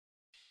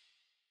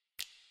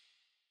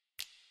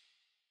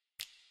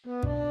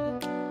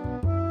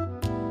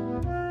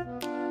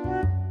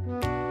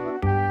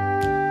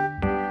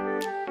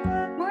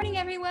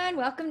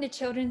welcome to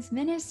Children's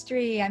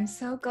Ministry. I'm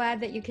so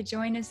glad that you could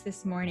join us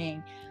this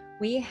morning.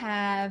 We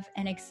have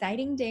an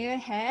exciting day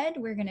ahead.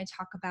 We're going to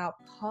talk about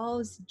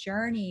Paul's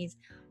journeys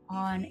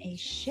on a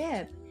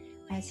ship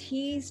as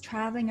he's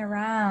traveling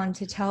around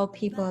to tell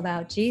people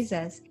about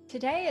Jesus.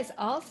 Today is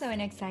also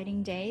an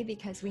exciting day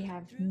because we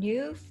have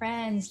new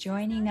friends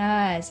joining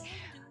us.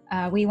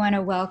 We want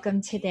to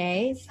welcome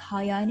today's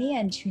Hayani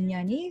and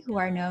Chunyani, who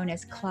are known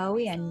as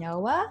Chloe and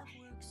Noah.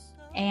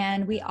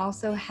 And we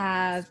also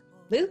have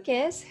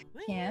Lucas,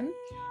 Kim,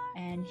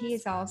 and he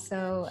is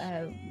also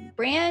a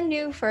brand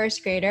new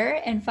first grader.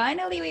 And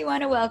finally, we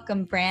want to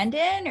welcome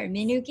Brandon or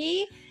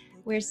Minugi.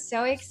 We're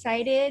so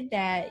excited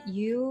that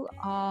you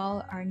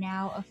all are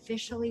now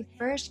officially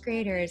first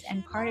graders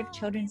and part of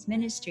Children's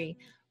Ministry.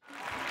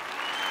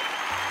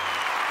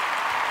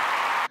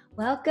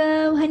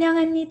 Welcome,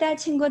 환영합니다,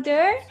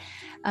 친구들.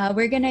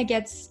 We're gonna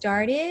get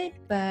started,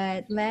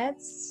 but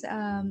let's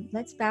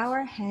bow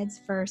our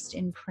heads first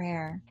in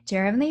prayer.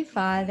 Dear Heavenly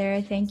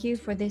Father, thank you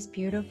for this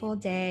beautiful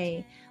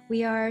day.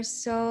 We are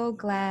so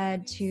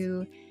glad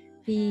to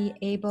be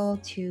able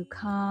to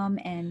come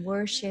and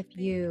worship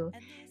you.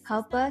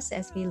 Help us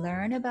as we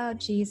learn about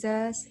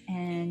Jesus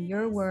and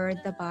your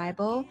word, the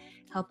Bible.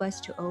 Help us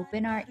to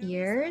open our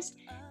ears,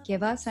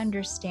 give us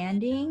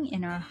understanding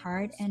in our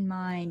heart and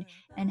mind,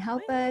 and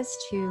help us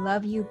to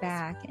love you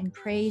back and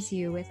praise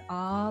you with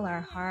all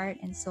our heart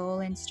and soul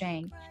and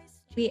strength.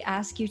 We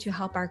ask you to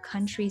help our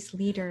country's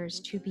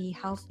leaders to be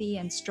healthy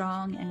and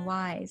strong and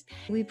wise.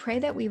 We pray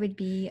that we would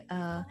be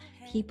a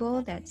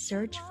people that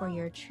search for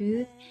your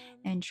truth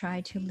and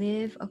try to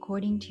live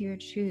according to your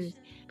truth,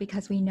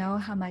 because we know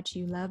how much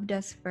you loved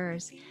us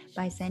first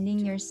by sending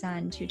your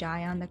Son to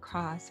die on the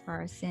cross for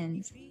our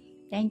sins.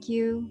 Thank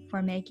you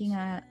for making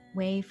a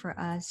way for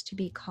us to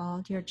be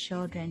called your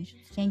children.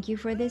 Thank you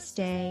for this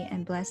day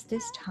and bless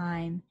this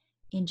time.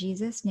 In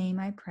Jesus' name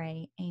I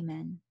pray,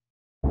 amen.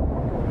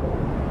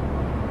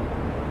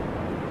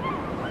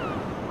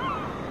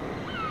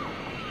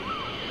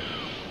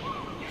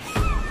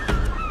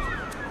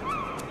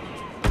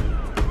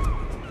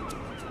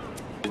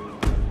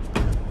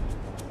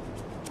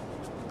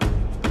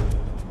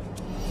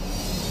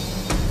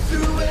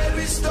 Through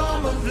every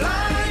storm of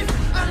life,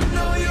 I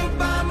know you're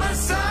by my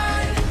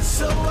side,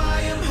 so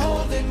I am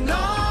holding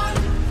on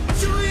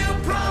to your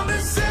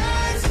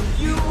promises.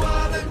 You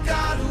are the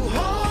God who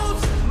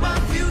holds my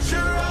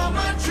future, all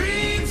my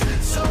dreams,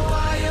 so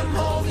I am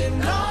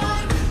holding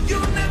on.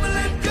 You'll never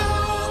let go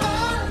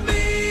of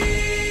me.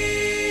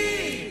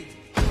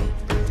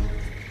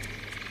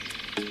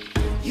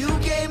 You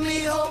gave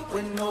me hope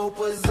when hope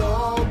was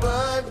all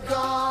but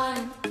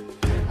gone.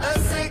 A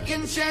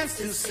second chance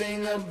to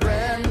sing a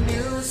brand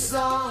new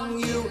song.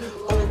 You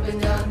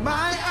opened up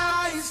my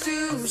eyes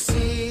to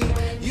see.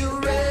 You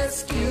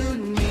rescued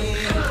me,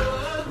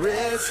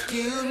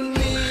 rescued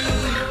me.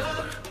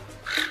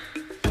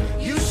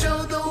 You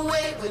showed the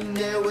way when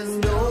there was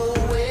no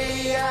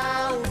way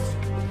out.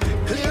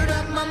 Cleared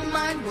up my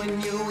mind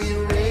when you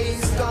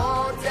erased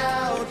all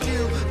doubt.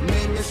 You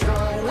made me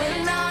strong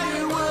when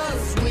I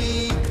was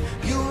weak.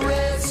 You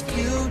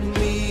rescued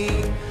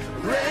me,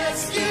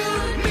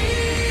 rescued me.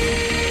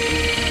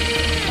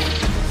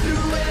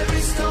 Through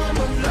every storm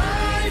of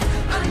life,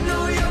 I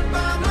know you're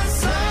by my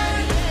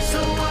side, so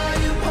I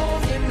am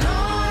holding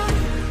on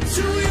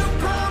to your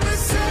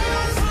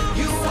promises.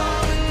 You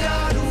are the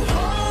God who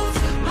holds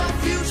my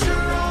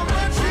future, all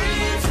my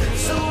dreams,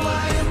 so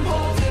I am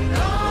holding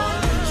on.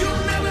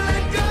 You'll never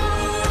let go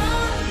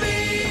of me.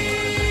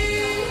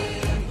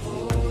 I'm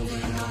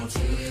holding on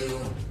to you.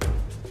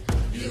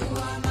 You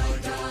are my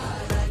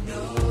God, I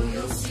know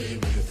you'll see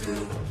me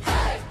through.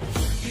 Hey!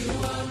 You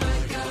are my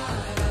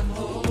God, I'm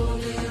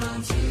holding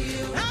on to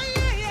you.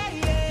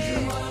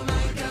 You are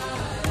my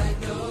God, I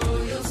know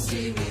you'll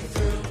see me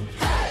through.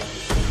 Hey!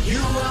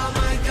 You are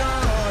my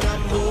God,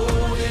 I'm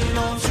holding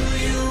on to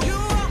you. You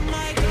are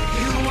my God,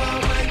 you are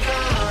my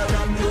God,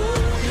 I know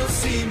you'll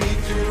see me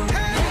through.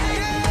 Hey!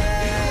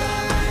 You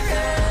are my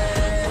God,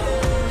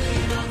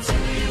 holding on to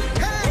you.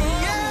 Hey!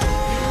 You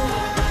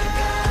are my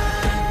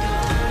God, I know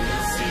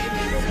you'll see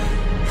me through.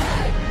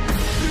 Hey!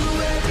 Through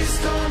every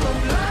storm of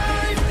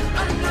life,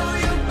 I know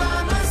you're by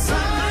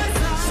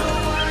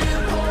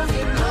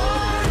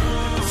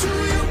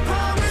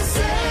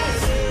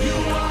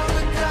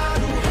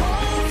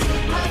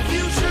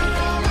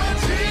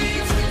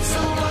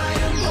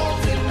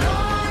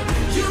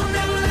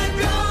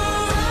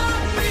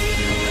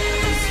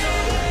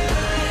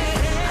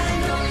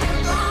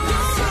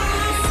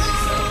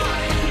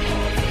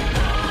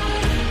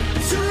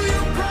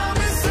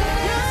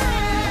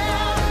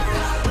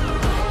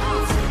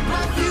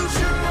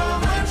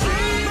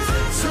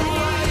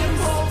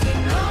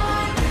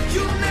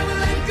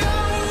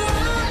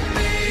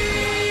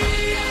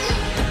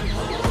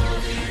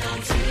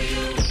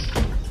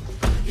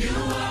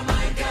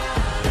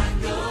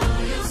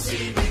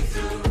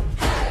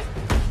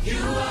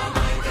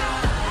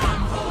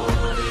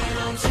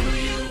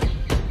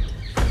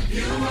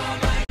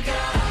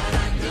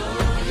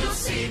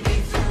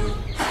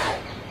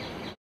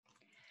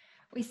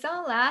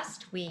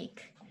last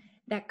week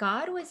that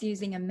God was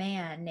using a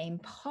man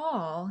named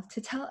Paul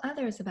to tell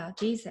others about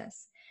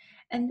Jesus.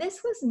 And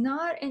this was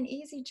not an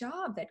easy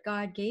job that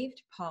God gave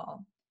to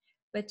Paul,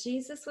 but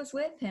Jesus was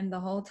with him the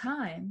whole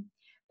time.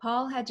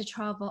 Paul had to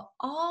travel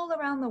all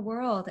around the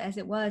world as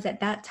it was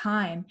at that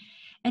time,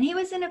 and he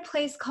was in a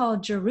place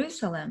called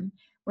Jerusalem,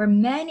 where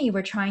many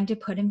were trying to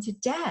put him to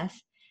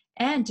death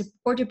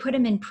or to put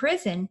him in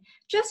prison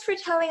just for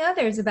telling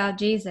others about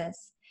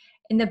Jesus.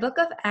 In the book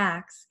of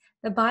Acts,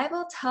 the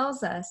Bible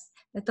tells us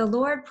that the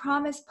Lord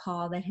promised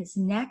Paul that his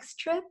next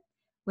trip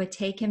would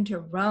take him to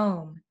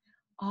Rome,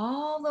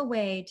 all the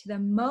way to the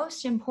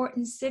most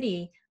important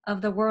city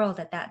of the world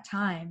at that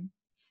time.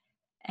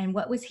 And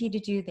what was he to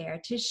do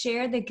there? To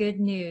share the good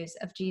news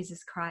of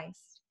Jesus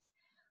Christ.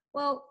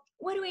 Well,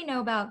 what do we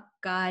know about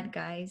God,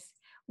 guys?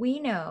 We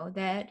know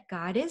that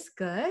God is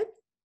good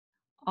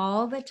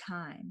all the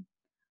time.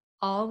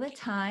 All the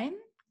time,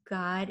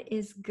 God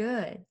is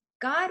good.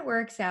 God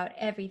works out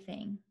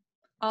everything,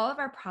 all of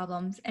our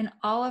problems and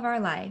all of our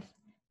life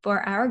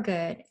for our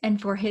good and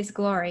for his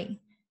glory.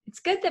 It's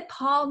good that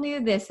Paul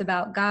knew this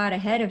about God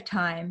ahead of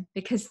time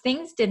because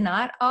things did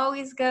not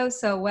always go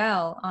so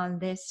well on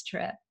this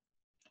trip.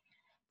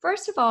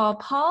 First of all,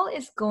 Paul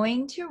is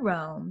going to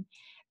Rome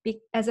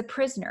as a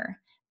prisoner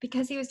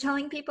because he was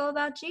telling people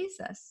about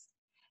Jesus.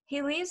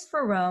 He leaves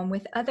for Rome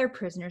with other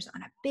prisoners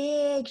on a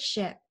big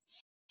ship.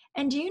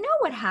 And do you know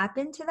what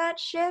happened to that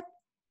ship?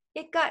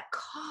 It got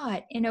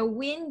caught in a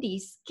windy,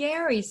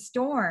 scary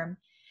storm.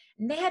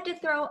 They had to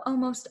throw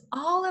almost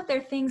all of their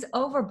things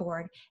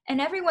overboard,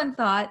 and everyone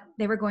thought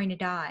they were going to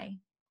die.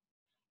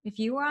 If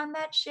you were on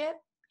that ship,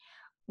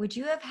 would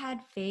you have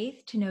had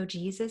faith to know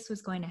Jesus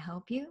was going to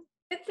help you?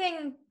 Good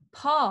thing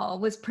Paul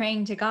was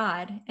praying to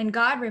God, and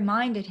God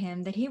reminded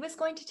him that he was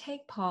going to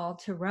take Paul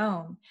to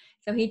Rome.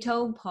 So he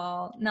told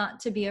Paul not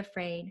to be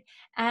afraid,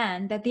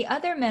 and that the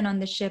other men on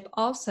the ship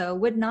also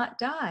would not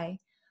die.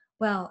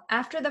 Well,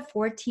 after the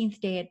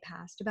 14th day had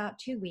passed, about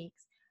 2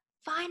 weeks,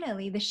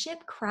 finally the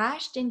ship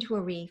crashed into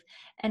a reef,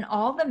 and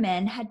all the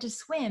men had to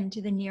swim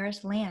to the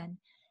nearest land.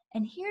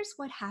 And here's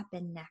what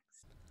happened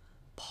next.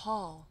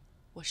 Paul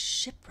was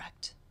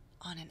shipwrecked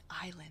on an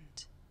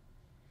island.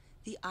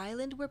 The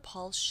island where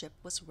Paul's ship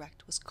was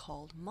wrecked was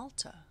called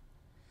Malta.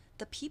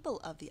 The people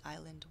of the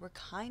island were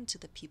kind to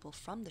the people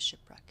from the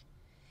shipwreck.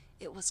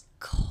 It was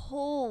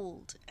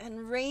cold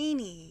and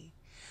rainy,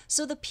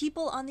 so the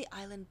people on the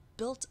island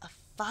built a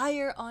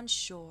fire on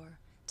shore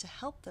to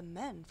help the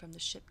men from the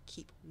ship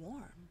keep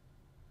warm.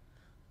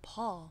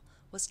 Paul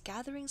was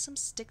gathering some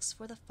sticks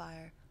for the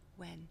fire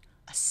when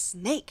a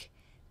snake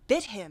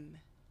bit him.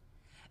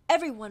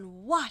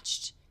 Everyone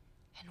watched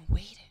and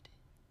waited.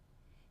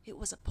 It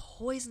was a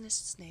poisonous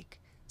snake,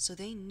 so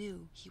they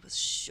knew he was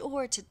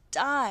sure to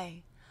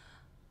die.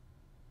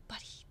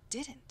 But he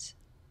didn't.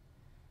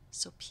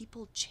 So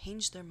people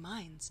changed their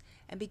minds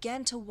and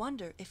began to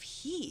wonder if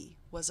he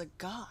was a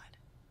god.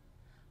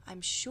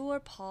 I'm sure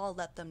Paul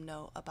let them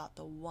know about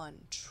the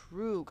one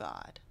true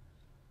God.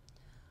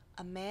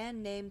 A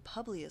man named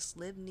Publius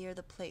lived near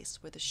the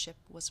place where the ship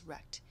was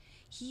wrecked.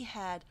 He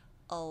had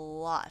a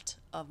lot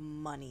of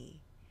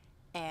money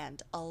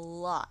and a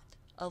lot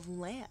of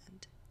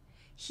land.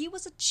 He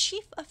was a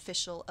chief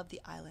official of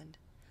the island,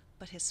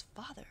 but his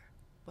father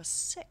was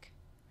sick.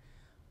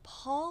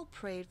 Paul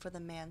prayed for the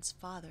man's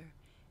father,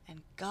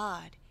 and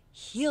God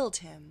healed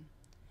him.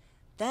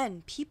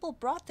 Then people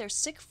brought their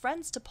sick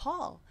friends to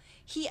Paul.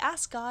 He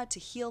asked God to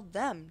heal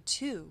them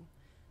too.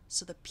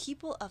 So the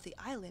people of the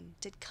island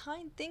did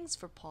kind things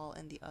for Paul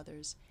and the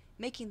others,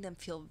 making them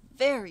feel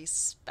very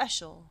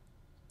special.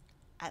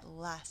 At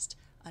last,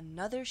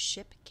 another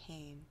ship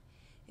came.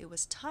 It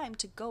was time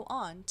to go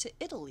on to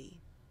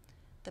Italy.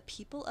 The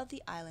people of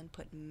the island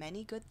put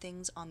many good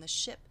things on the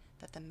ship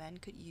that the men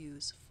could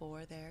use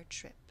for their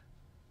trip.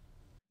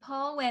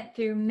 Paul went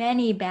through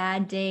many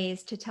bad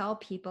days to tell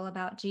people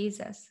about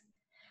Jesus.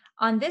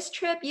 On this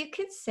trip, you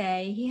could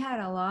say he had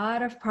a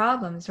lot of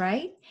problems,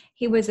 right?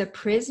 He was a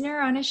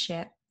prisoner on a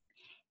ship.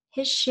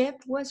 His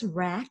ship was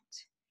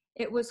wrecked.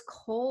 It was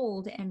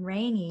cold and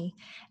rainy,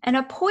 and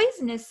a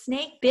poisonous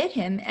snake bit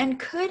him and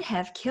could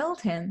have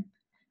killed him.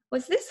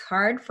 Was this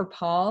hard for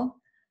Paul?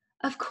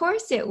 Of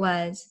course it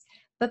was.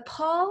 But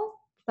Paul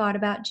thought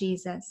about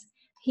Jesus.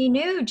 He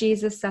knew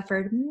Jesus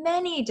suffered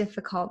many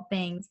difficult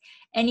things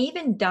and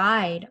even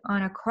died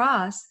on a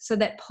cross so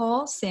that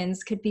Paul's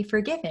sins could be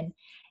forgiven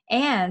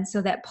and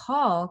so that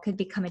Paul could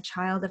become a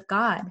child of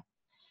God.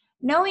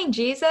 Knowing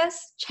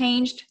Jesus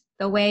changed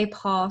the way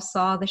Paul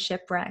saw the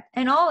shipwreck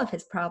and all of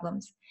his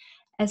problems.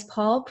 As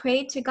Paul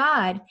prayed to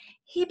God,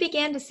 he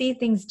began to see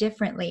things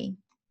differently.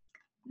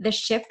 The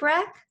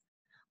shipwreck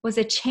was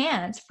a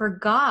chance for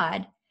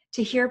God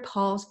to hear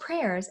Paul's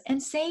prayers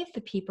and save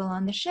the people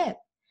on the ship.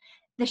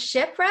 The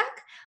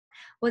shipwreck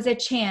was a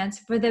chance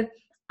for the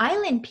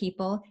island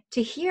people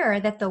to hear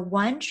that the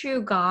one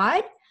true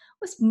God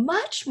was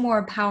much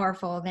more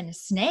powerful than a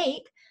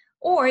snake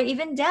or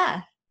even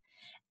death.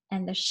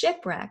 And the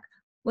shipwreck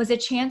was a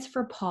chance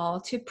for Paul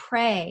to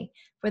pray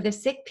for the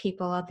sick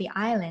people of the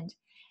island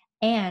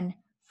and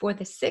for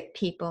the sick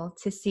people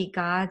to see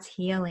God's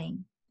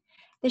healing.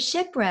 The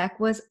shipwreck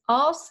was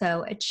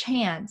also a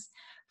chance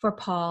for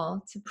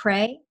Paul to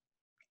pray,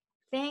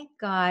 thank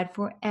God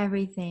for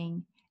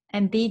everything,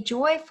 and be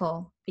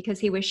joyful because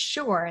he was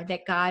sure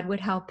that God would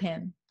help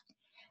him.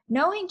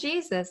 Knowing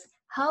Jesus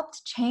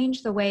helped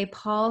change the way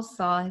Paul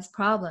saw his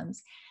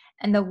problems.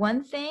 And the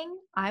one thing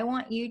I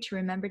want you to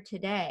remember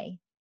today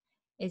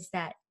is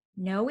that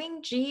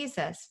knowing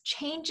Jesus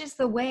changes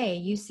the way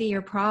you see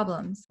your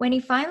problems. When he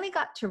finally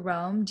got to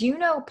Rome, do you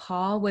know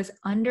Paul was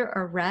under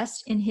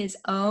arrest in his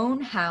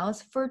own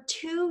house for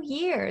 2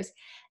 years?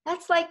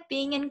 That's like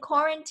being in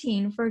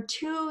quarantine for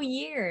 2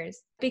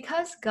 years.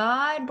 Because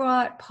God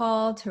brought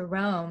Paul to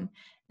Rome,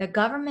 the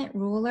government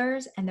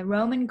rulers and the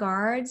Roman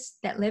guards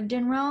that lived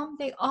in Rome,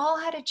 they all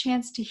had a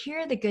chance to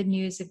hear the good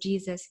news of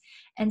Jesus,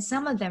 and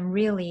some of them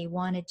really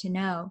wanted to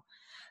know.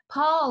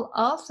 Paul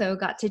also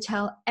got to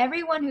tell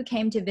everyone who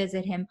came to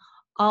visit him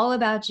all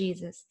about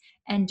Jesus.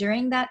 And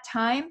during that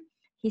time,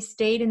 he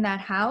stayed in that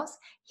house.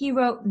 He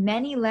wrote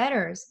many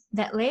letters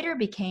that later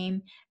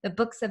became the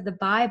books of the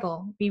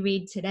Bible we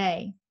read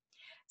today.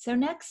 So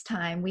next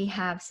time we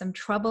have some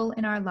trouble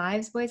in our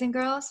lives, boys and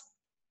girls,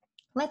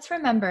 let's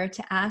remember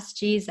to ask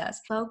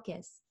Jesus,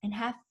 focus, and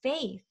have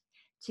faith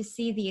to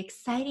see the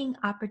exciting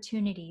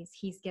opportunities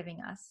he's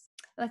giving us.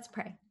 Let's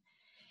pray.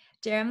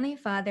 Dear Heavenly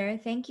Father,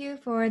 thank you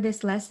for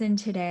this lesson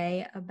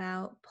today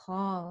about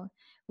Paul.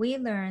 We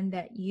learned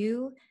that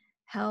you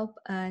help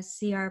us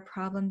see our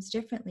problems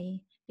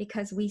differently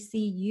because we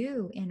see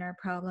you in our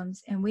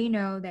problems, and we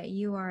know that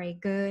you are a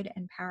good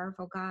and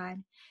powerful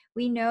God.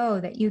 We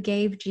know that you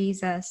gave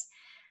Jesus,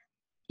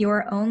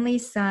 your only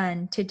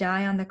Son, to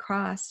die on the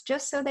cross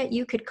just so that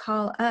you could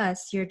call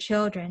us your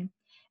children.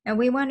 And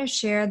we want to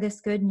share this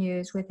good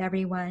news with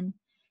everyone.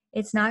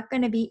 It's not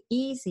going to be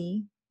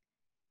easy,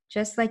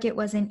 just like it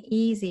wasn't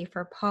easy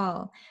for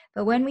Paul.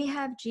 But when we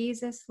have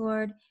Jesus,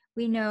 Lord,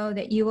 we know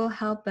that you will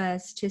help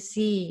us to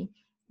see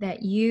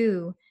that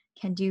you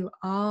can do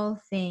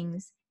all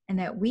things and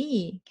that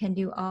we can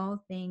do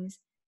all things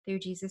through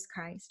Jesus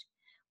Christ.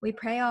 We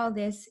pray all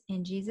this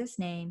in Jesus'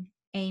 name.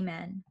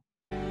 Amen.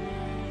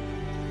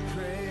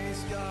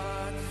 Praise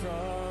God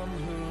from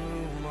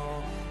whom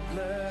all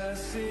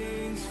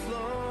blessings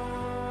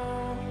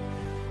flow.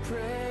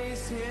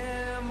 Praise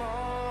him,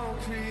 all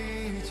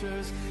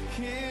creatures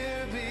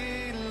here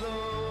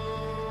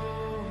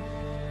below.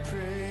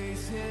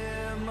 Praise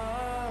him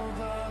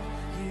above,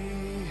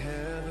 ye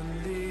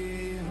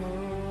heavenly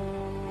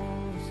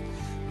hosts.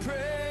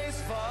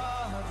 Praise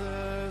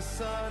Father,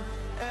 Son,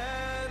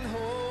 and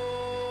Holy